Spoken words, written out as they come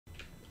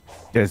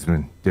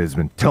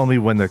Dezmond, tell me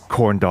when the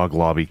corn dog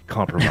lobby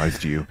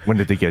compromised you. When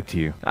did they get to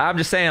you? I'm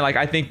just saying, like,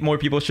 I think more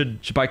people should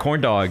buy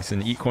corn dogs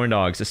and eat corn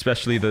dogs,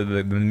 especially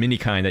the mini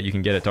kind that you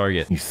can get at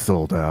Target. You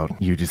sold out.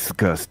 You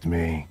disgust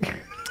me.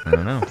 I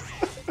don't know.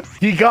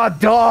 He got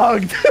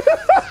dogged!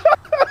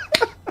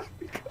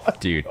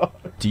 Dude,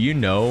 do you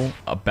know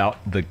about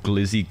the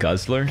Glizzy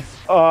Guzzler?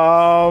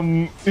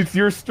 It's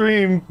your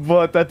stream,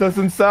 but that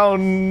doesn't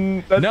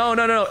sound...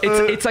 No.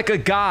 It's like a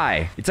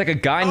guy. It's like a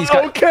guy, and he's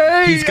got...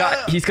 Okay!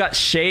 He's got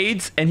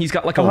shades, and he's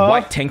got like a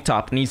white tank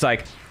top, and he's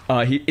like...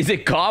 is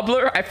it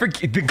Gobbler? I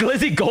forget. The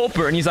Glizzy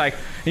Gulper. And he's like,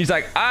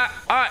 I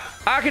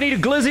can eat a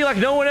Glizzy like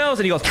no one else.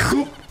 And he goes,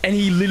 and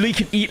he literally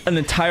can eat an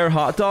entire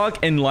hot dog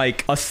in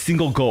like a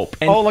single gulp.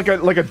 And like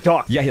a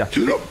duck. Yeah.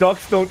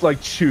 Ducks don't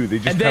like chew. They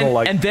just kind of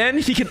like... And then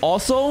he can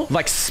also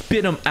like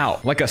spit them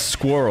out like a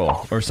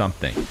squirrel or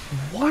something.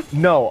 What?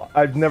 No,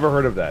 I've never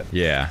heard of that.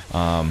 Yeah.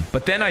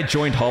 But then I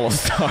joined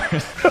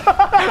HOLOSTARS.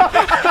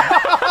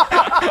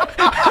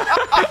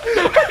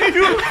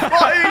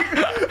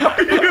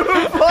 Are you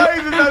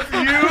implying that that's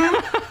you?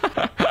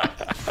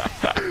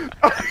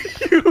 Are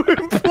you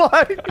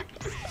implying?